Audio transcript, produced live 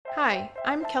Hi,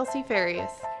 I'm Kelsey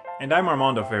Farias, And I'm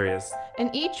Armando Farias.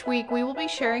 and each week we will be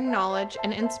sharing knowledge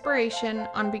and inspiration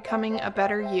on becoming a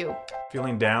better you.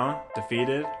 Feeling down,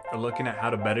 defeated, or looking at how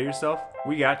to better yourself?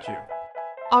 We got you.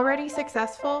 Already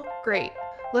successful? Great.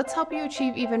 Let's help you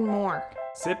achieve even more.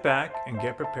 Sit back and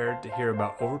get prepared to hear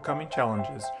about overcoming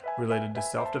challenges related to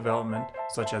self-development,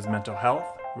 such as mental health,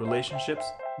 relationships,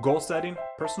 goal setting,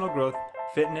 personal growth,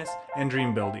 fitness, and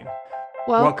dream building.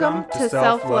 Welcome to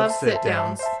Self-Love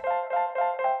Sit-Downs.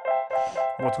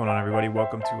 What's going on, everybody?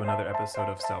 Welcome to another episode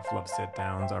of Self-Love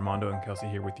Sit-Downs. Armando and Kelsey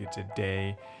here with you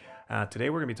today. Today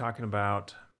we're going to be talking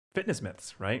about fitness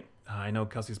myths, right? I know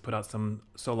Kelsey's put out some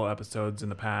solo episodes in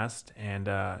the past, and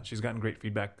she's gotten great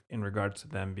feedback in regards to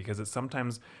them because it's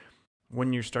sometimes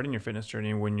when you're starting your fitness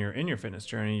journey, when you're in your fitness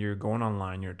journey, you're going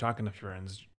online, you're talking to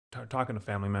friends, talking to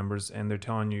family members, and they're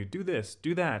telling you, do this,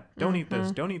 do that, don't eat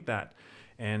this, don't eat that.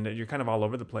 And you're kind of all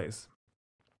over the place.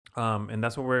 And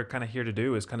that's what we're kind of here to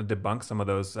do, is kind of debunk some of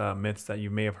those myths that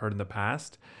you may have heard in the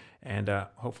past, and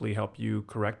hopefully help you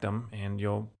correct them, and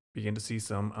you'll begin to see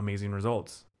some amazing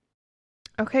results.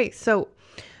 Okay, so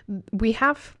we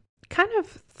have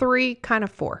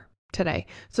four today.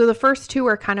 So the first two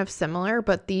are kind of similar,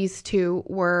 but these two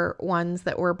were ones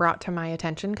that were brought to my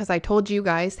attention because I told you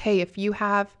guys, hey, if you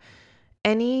have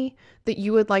any that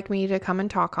you would like me to come and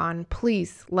talk on,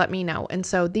 please let me know. And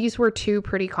so these were two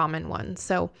pretty common ones.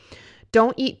 So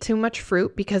don't eat too much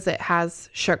fruit because it has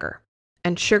sugar,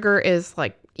 and sugar is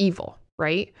like evil,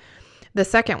 right? The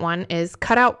second one is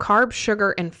cut out carbs,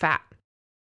 sugar, and fat.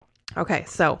 Okay,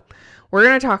 so we're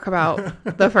going to talk about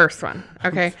the first one,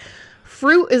 okay?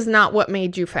 Fruit is not what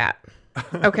made you fat,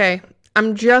 okay?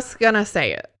 I'm just going to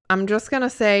say it. I'm just going to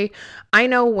say, I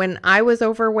know when I was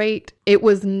overweight, it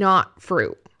was not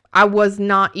fruit. I was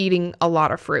not eating a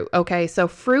lot of fruit, okay? So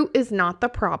fruit is not the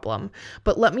problem,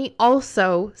 but let me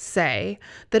also say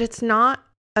that it's not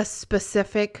a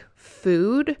specific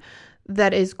food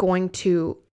that is going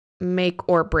to make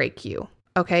or break you,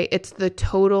 okay? It's the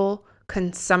total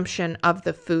consumption of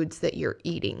the foods that you're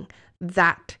eating.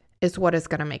 That is what is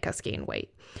going to make us gain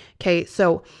weight. Okay,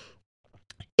 so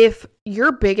if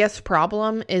your biggest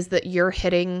problem is that you're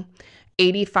hitting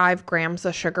 85 grams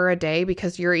of sugar a day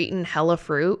because you're eating hella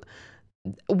fruit,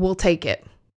 we'll take it.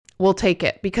 We'll take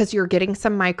it because you're getting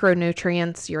some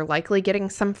micronutrients. You're likely getting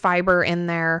some fiber in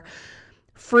there.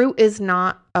 Fruit is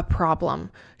not a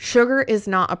problem. Sugar is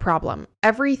not a problem.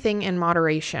 Everything in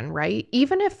moderation, right?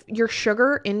 Even if your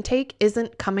sugar intake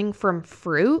isn't coming from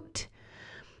fruit,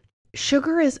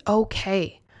 sugar is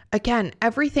okay. Again,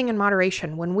 everything in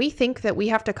moderation. When we think that we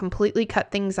have to completely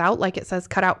cut things out, like it says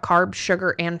cut out carbs,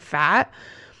 sugar, and fat,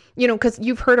 you know, because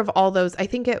you've heard of all those. I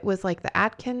think it was like the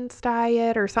Atkins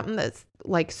diet or something that's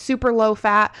like super low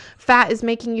fat. Fat is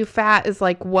making you fat is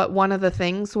like what one of the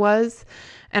things was.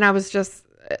 And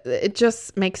it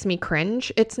just makes me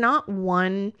cringe. It's not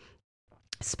one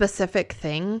specific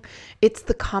thing. It's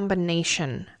the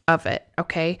combination of it.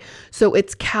 Okay. So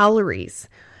it's calories.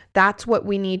 That's what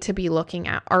we need to be looking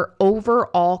at. Our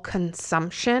overall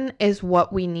consumption is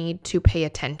what we need to pay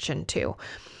attention to.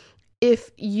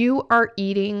 If you are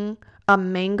eating a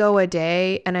mango a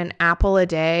day and an apple a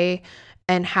day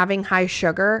and having high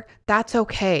sugar, that's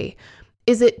okay.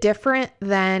 Is it different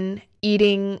than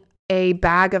eating a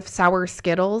bag of sour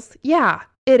Skittles? Yeah,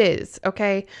 it is.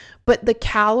 Okay. But the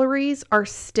calories are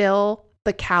still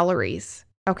the calories.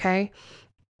 Okay.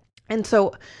 And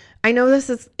so I know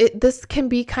this can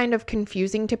be kind of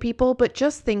confusing to people, but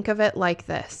just think of it like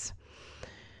this.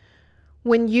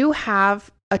 When you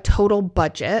have a total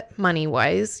budget,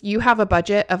 money-wise, you have a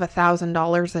budget of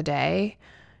 $1,000 a day,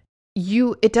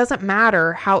 it doesn't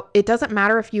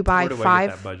matter if you buy Where do five. I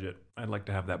get that budget? I'd like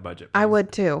to have that budget, please. I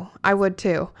would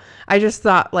too. I just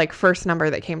thought like first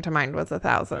number that came to mind was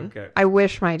 1,000. Okay. I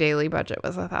wish my daily budget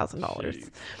was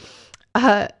 $1,000.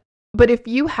 But if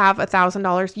you have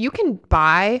 $1,000, you can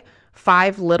buy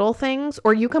 5 little things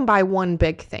or you can buy one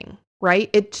big thing, right?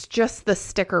 It's just the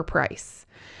sticker price.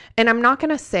 And I'm not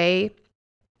going to say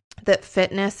that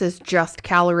fitness is just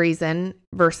calories in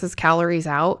versus calories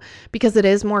out because it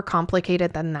is more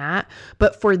complicated than that.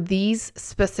 But for these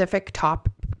specific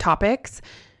topics,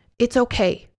 it's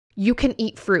okay. You can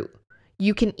eat fruit.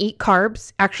 You can eat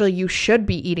carbs. Actually, you should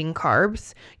be eating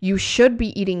carbs. You should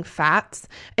be eating fats.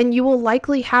 And you will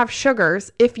likely have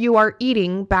sugars if you are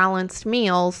eating balanced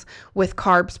meals with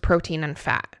carbs, protein, and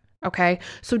fat. Okay?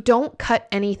 So don't cut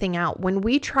anything out. When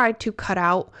we try to cut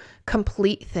out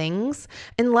complete things,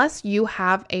 unless you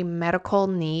have a medical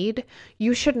need,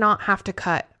 you should not have to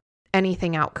cut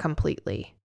anything out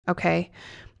completely. Okay?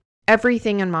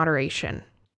 Everything in moderation.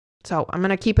 So I'm going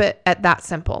to keep it at that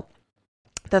simple.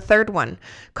 The third one,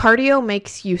 cardio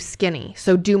makes you skinny.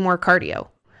 So do more cardio,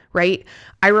 right?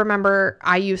 I remember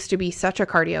I used to be such a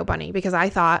cardio bunny because I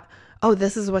thought, oh,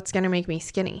 this is what's going to make me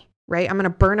skinny, right? I'm going to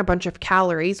burn a bunch of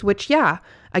calories, which, yeah,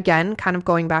 again, kind of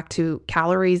going back to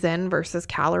calories in versus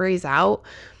calories out.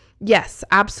 Yes,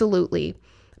 absolutely.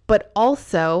 But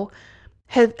also,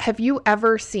 have you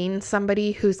ever seen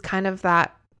somebody who's kind of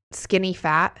that skinny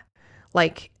fat?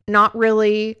 Like not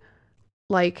really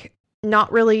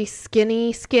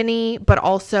skinny, but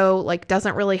also like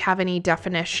doesn't really have any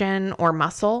definition or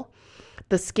muscle.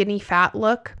 The skinny fat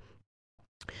look,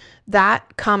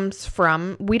 that comes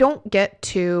from, we don't get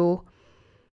to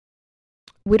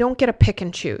pick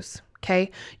and choose.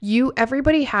 Okay.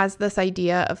 Everybody has this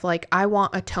idea of like, I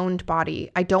want a toned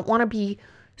body. I don't want to be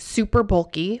super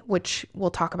bulky, which we'll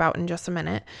talk about in just a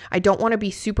minute. I don't want to be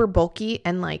super bulky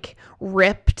and like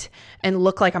ripped and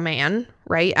look like a man,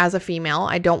 right? As a female,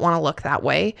 I don't want to look that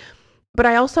way. But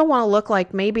I also want to look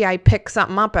like maybe I pick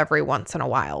something up every once in a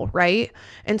while, right?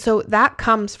 And so that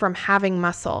comes from having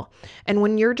muscle. And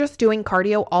when you're just doing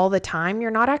cardio all the time,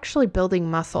 you're not actually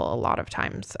building muscle a lot of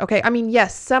times. Okay. I mean,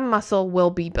 yes, some muscle will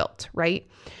be built, right?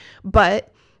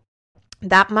 But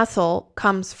that muscle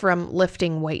comes from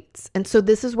lifting weights. And so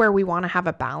this is where we want to have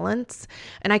a balance.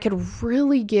 And I could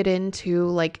really get into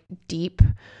like deep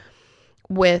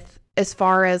with as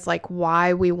far as like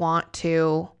why we want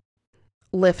to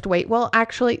lift weight. Well,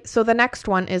 actually, so the next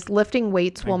one is lifting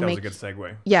weights will make, that was a good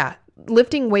segue. Yeah.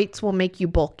 Lifting weights will make you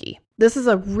bulky. This is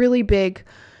a really big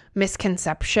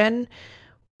misconception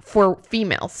for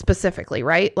females specifically,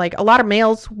 right? Like a lot of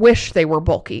males wish they were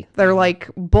bulky. They're like,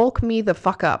 bulk me the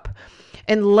fuck up.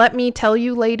 And let me tell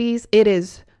you, ladies, it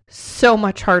is so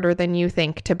much harder than you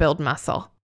think to build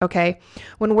muscle. Okay.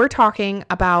 When we're talking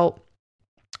about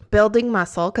building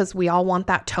muscle, because we all want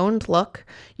that toned look,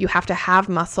 you have to have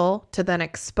muscle to then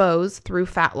expose through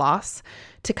fat loss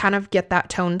to kind of get that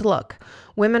toned look.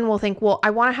 Women will think, well, I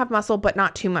want to have muscle, but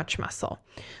not too much muscle.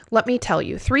 Let me tell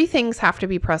you, 3 things have to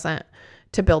be present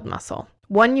to build muscle.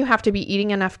 1, you have to be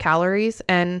eating enough calories.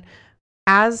 And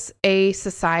as a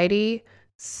society,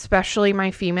 especially my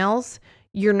females,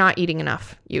 you're not eating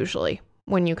enough usually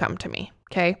when you come to me.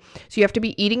 Okay. So you have to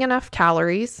be eating enough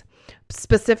calories,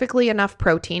 specifically enough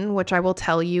protein, which I will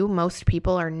tell you, most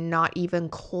people are not even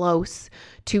close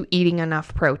to eating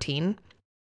enough protein.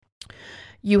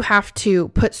 You have to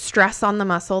put stress on the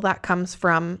muscle that comes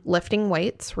from lifting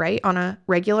weights, right? On a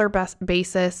regular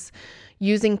basis,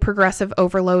 using progressive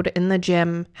overload in the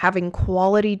gym, having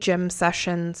quality gym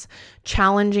sessions,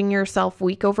 challenging yourself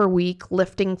week over week,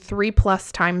 lifting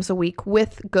 3+ times a week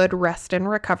with good rest and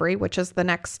recovery, which is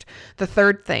the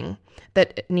third thing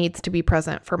that needs to be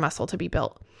present for muscle to be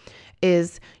built,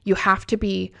 is you have to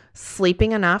be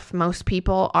sleeping enough. Most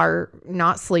people are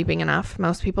not sleeping enough.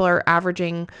 Most people are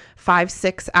averaging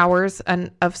 5-6 hours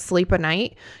of sleep a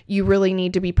night. You really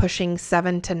need to be pushing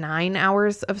 7 to 9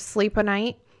 hours of sleep a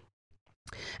night.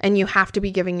 And you have to be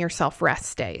giving yourself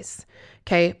rest days.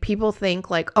 Okay. People think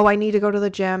like, oh, I need to go to the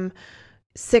gym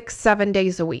 6-7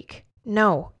 days a week.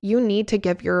 No, you need to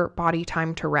give your body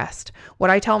time to rest. What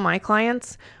I tell my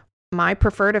clients, my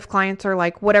preferred, if clients are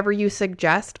like, whatever you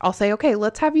suggest, I'll say, okay,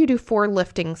 let's have you do 4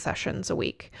 lifting sessions a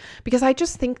week, because I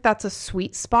just think that's a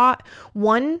sweet spot.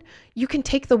 1, you can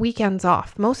take the weekends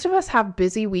off. Most of us have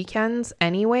busy weekends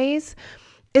anyways.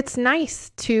 It's nice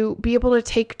to be able to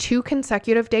take 2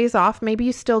 consecutive days off. Maybe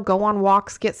you still go on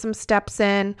walks, get some steps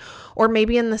in, or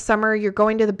maybe in the summer you're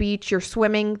going to the beach, you're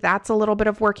swimming. That's a little bit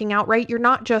of working out, right? You're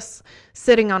not just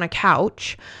sitting on a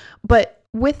couch, but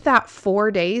with that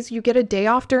 4 days, you get a day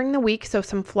off during the week. So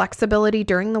some flexibility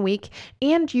during the week,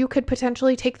 and you could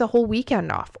potentially take the whole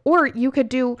weekend off, or you could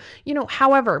do,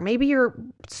 however, maybe you're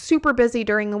super busy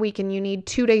during the week and you need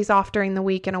 2 days off during the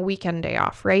week and a weekend day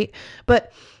off, right?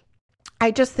 But I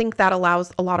just think that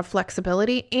allows a lot of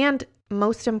flexibility, and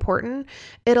most important,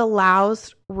 it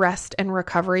allows rest and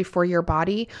recovery for your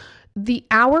body. The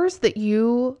hours that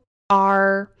you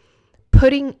are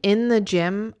putting in the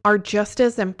gym are just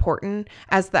as important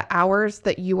as the hours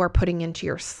that you are putting into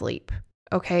your sleep.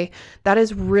 Okay. That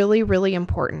is really, really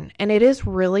important. And it is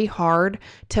really hard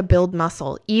to build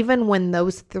muscle. Even when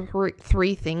those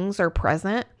 3 things are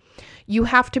present, you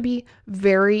have to be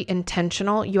very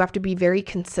intentional. You have to be very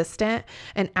consistent.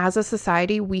 And as a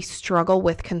society, we struggle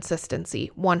with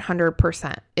consistency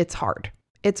 100%. It's hard.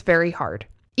 It's very hard.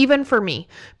 Even for me,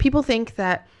 people think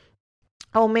that,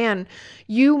 oh man,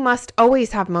 you must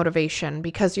always have motivation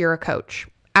because you're a coach.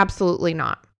 Absolutely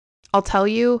not. I'll tell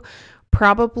you,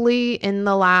 probably in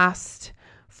the last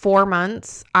 4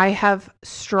 months, I have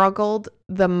struggled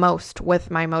the most with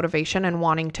my motivation and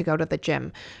wanting to go to the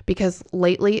gym, because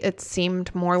lately it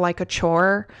seemed more like a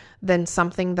chore than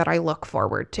something that I look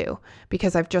forward to,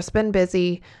 because I've just been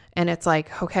busy and it's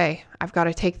like, okay, I've got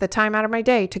to take the time out of my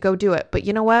day to go do it. But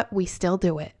you know what? We still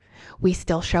do it. We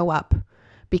still show up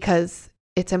because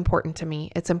it's important to me.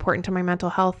 It's important to my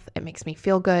mental health. It makes me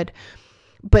feel good.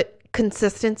 But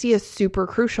consistency is super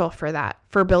crucial for that,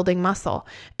 for building muscle.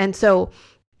 And so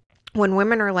when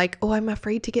women are like, oh, I'm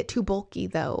afraid to get too bulky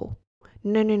though.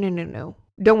 No.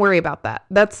 Don't worry about that.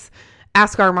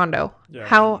 Ask Armando. Yeah,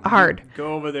 how hard?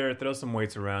 Go over there, throw some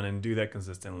weights around and do that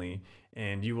consistently.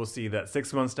 And you will see that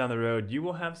 6 months down the road, you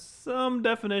will have some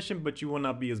definition, but you will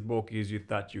not be as bulky as you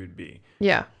thought you would be.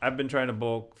 Yeah. I've been trying to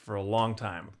bulk for a long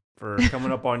time, for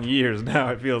coming up on years now,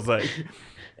 it feels like.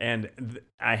 And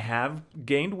I have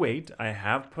gained weight. I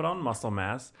have put on muscle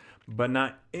mass, but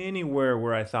not anywhere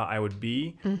where I thought I would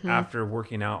be after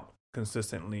working out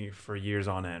consistently for years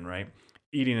on end, right?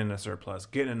 Eating in a surplus,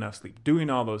 getting enough sleep, doing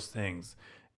all those things.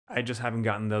 I just haven't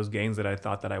gotten those gains that I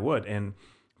thought that I would. And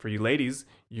for you ladies,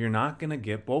 you're not going to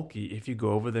get bulky if you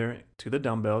go over there to the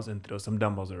dumbbells and throw some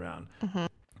dumbbells around.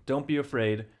 Don't be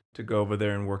afraid to go over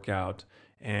there and work out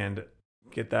and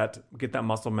get that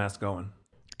muscle mass going.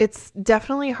 It's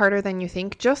definitely harder than you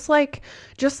think. Just like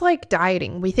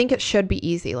dieting, we think it should be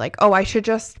easy. Like, oh, I should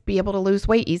just be able to lose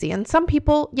weight easy. And some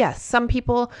people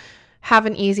have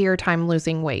an easier time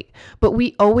losing weight, but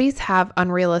we always have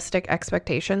unrealistic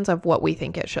expectations of what we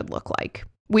think it should look like.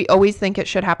 We always think it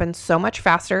should happen so much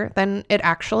faster than it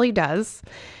actually does.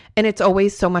 And it's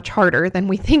always so much harder than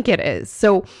we think it is.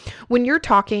 So when you're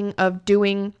talking of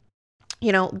doing,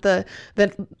 the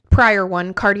prior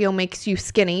one, cardio makes you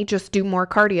skinny, just do more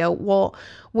cardio. Well,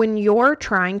 when you're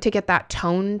trying to get that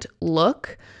toned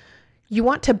look, you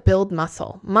want to build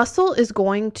muscle. Muscle is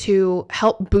going to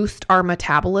help boost our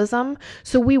metabolism.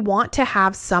 So we want to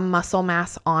have some muscle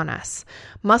mass on us.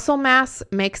 Muscle mass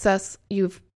makes us,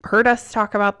 you've heard us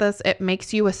talk about this, it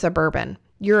makes you a suburban.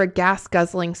 You're a gas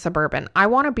guzzling suburban. I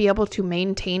want to be able to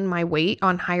maintain my weight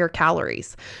on higher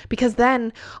calories, because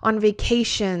then on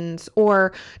vacations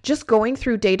or just going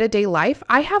through day-to-day life,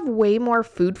 I have way more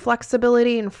food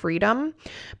flexibility and freedom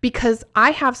because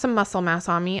I have some muscle mass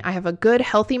on me. I have a good,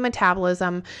 healthy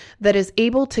metabolism that is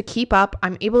able to keep up.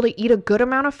 I'm able to eat a good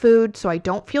amount of food so I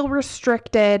don't feel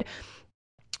restricted.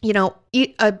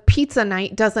 Eat a pizza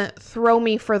night doesn't throw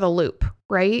me for the loop,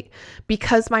 right?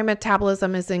 Because my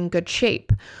metabolism is in good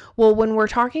shape. Well, when we're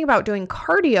talking about doing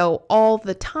cardio all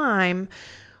the time,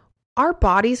 our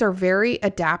bodies are very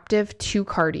adaptive to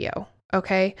cardio.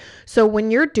 Okay. So when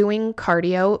you're doing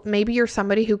cardio, maybe you're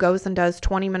somebody who goes and does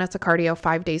 20 minutes of cardio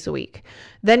 5 days a week.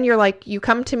 Then you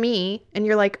come to me and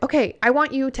you're like, okay, I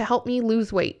want you to help me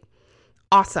lose weight.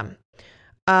 Awesome.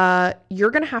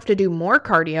 You're going to have to do more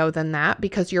cardio than that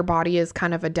because your body is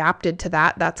kind of adapted to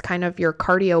that. That's kind of your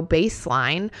cardio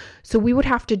baseline. So we would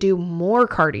have to do more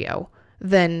cardio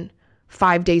than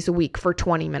 5 days a week for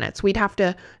 20 minutes. We'd have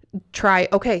to try,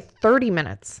 30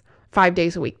 minutes, 5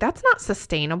 days a week. That's not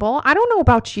sustainable. I don't know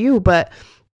about you, but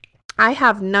I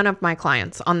have none of my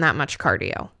clients on that much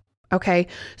cardio. Okay.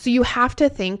 So you have to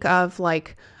think of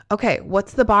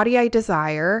what's the body I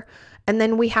desire? And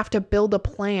then we have to build a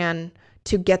plan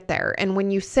to get there. And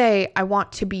when you say, I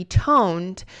want to be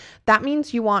toned, that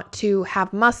means you want to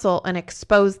have muscle and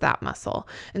expose that muscle.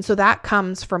 And so that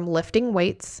comes from lifting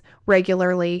weights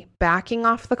regularly, backing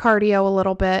off the cardio a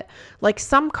little bit, like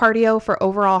some cardio for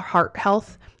overall heart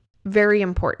health. Very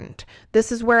important.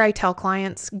 This is where I tell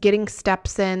clients getting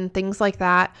steps in, things like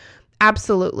that.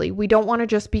 Absolutely. We don't want to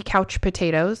just be couch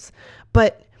potatoes,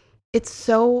 but it's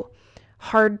so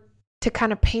hard to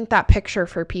kind of paint that picture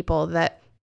for people that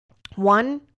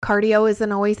one, cardio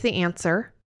isn't always the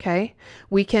answer. Okay.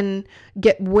 We can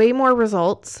get way more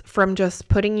results from just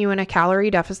putting you in a calorie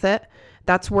deficit.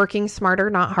 That's working smarter,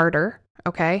 not harder.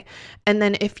 Okay. And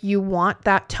then if you want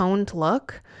that toned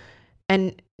look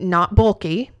and not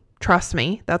bulky, trust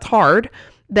me, that's hard,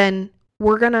 then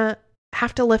we're going to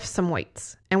have to lift some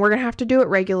weights and we're going to have to do it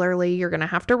regularly. You're going to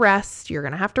have to rest. You're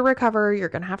going to have to recover. You're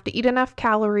going to have to eat enough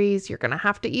calories. You're going to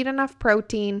have to eat enough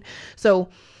protein. So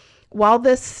while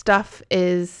this stuff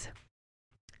is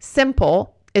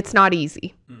simple, it's not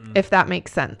easy, if that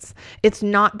makes sense. It's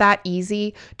not that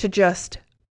easy to just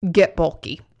get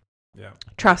bulky. Yeah.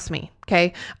 Trust me.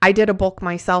 Okay. I did a bulk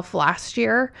myself last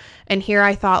year, and here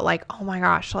I thought oh my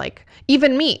gosh,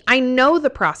 even me, I know the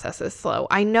process is slow.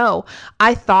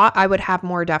 I thought I would have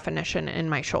more definition in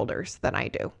my shoulders than I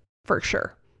do, for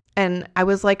sure. And I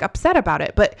was upset about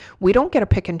it, but we don't get to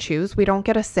pick and choose. We don't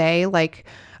get to say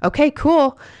okay,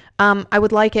 cool. I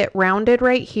would like it rounded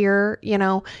right here. You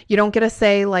know, you don't get to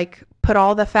say like, put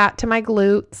all the fat to my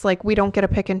glutes. Like, we don't get to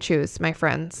pick and choose, my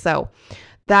friends. So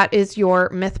that is your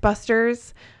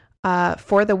Mythbusters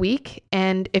for the week.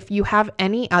 And if you have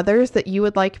any others that you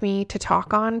would like me to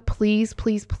talk on, please,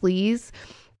 please, please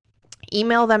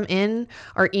email them in.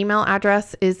 Our email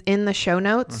address is in the show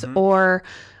notes, or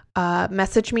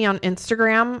message me on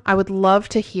Instagram. I would love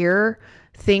to hear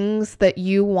things that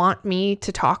you want me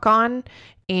to talk on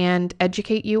and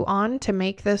educate you on to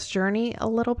make this journey a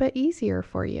little bit easier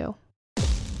for you.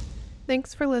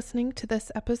 Thanks for listening to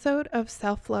this episode of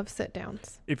Self-Love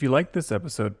Sit-Downs. If you like this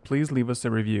episode, please leave us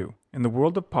a review. In the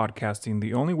world of podcasting,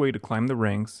 the only way to climb the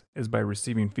ranks is by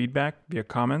receiving feedback via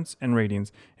comments and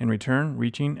ratings, in return,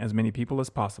 reaching as many people as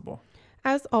possible.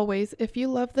 As always, if you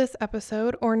love this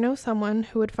episode or know someone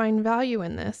who would find value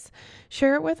in this,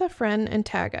 share it with a friend and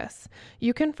tag us.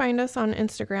 You can find us on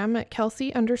Instagram at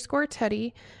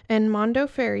Kelsey_Teddy and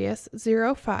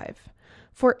MondoFarius05.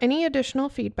 For any additional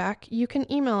feedback, you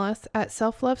can email us at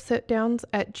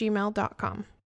selflovesitdowns@gmail.com.